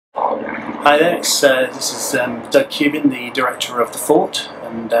Hi there, this is Doug Cuban, the director of TheFort,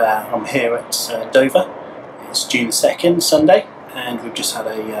 and I'm here at Dover. It's June 2nd, Sunday, and we've just had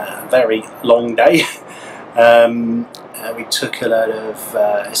a very long day. We took a lot of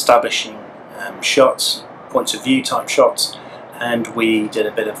establishing shots, points of view type shots, and we did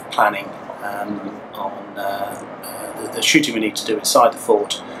a bit of planning on the shooting we need to do inside the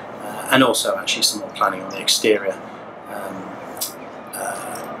fort, and also actually some more planning on the exterior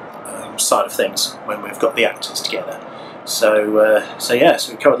side of things when we've got the actors together. So yeah,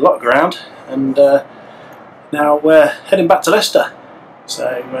 so we covered a lot of ground, and now we're heading back to Leicester. So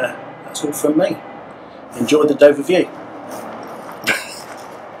that's all from me. Enjoy the Dover view.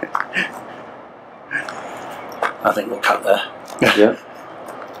 I think we'll cut there. Yeah.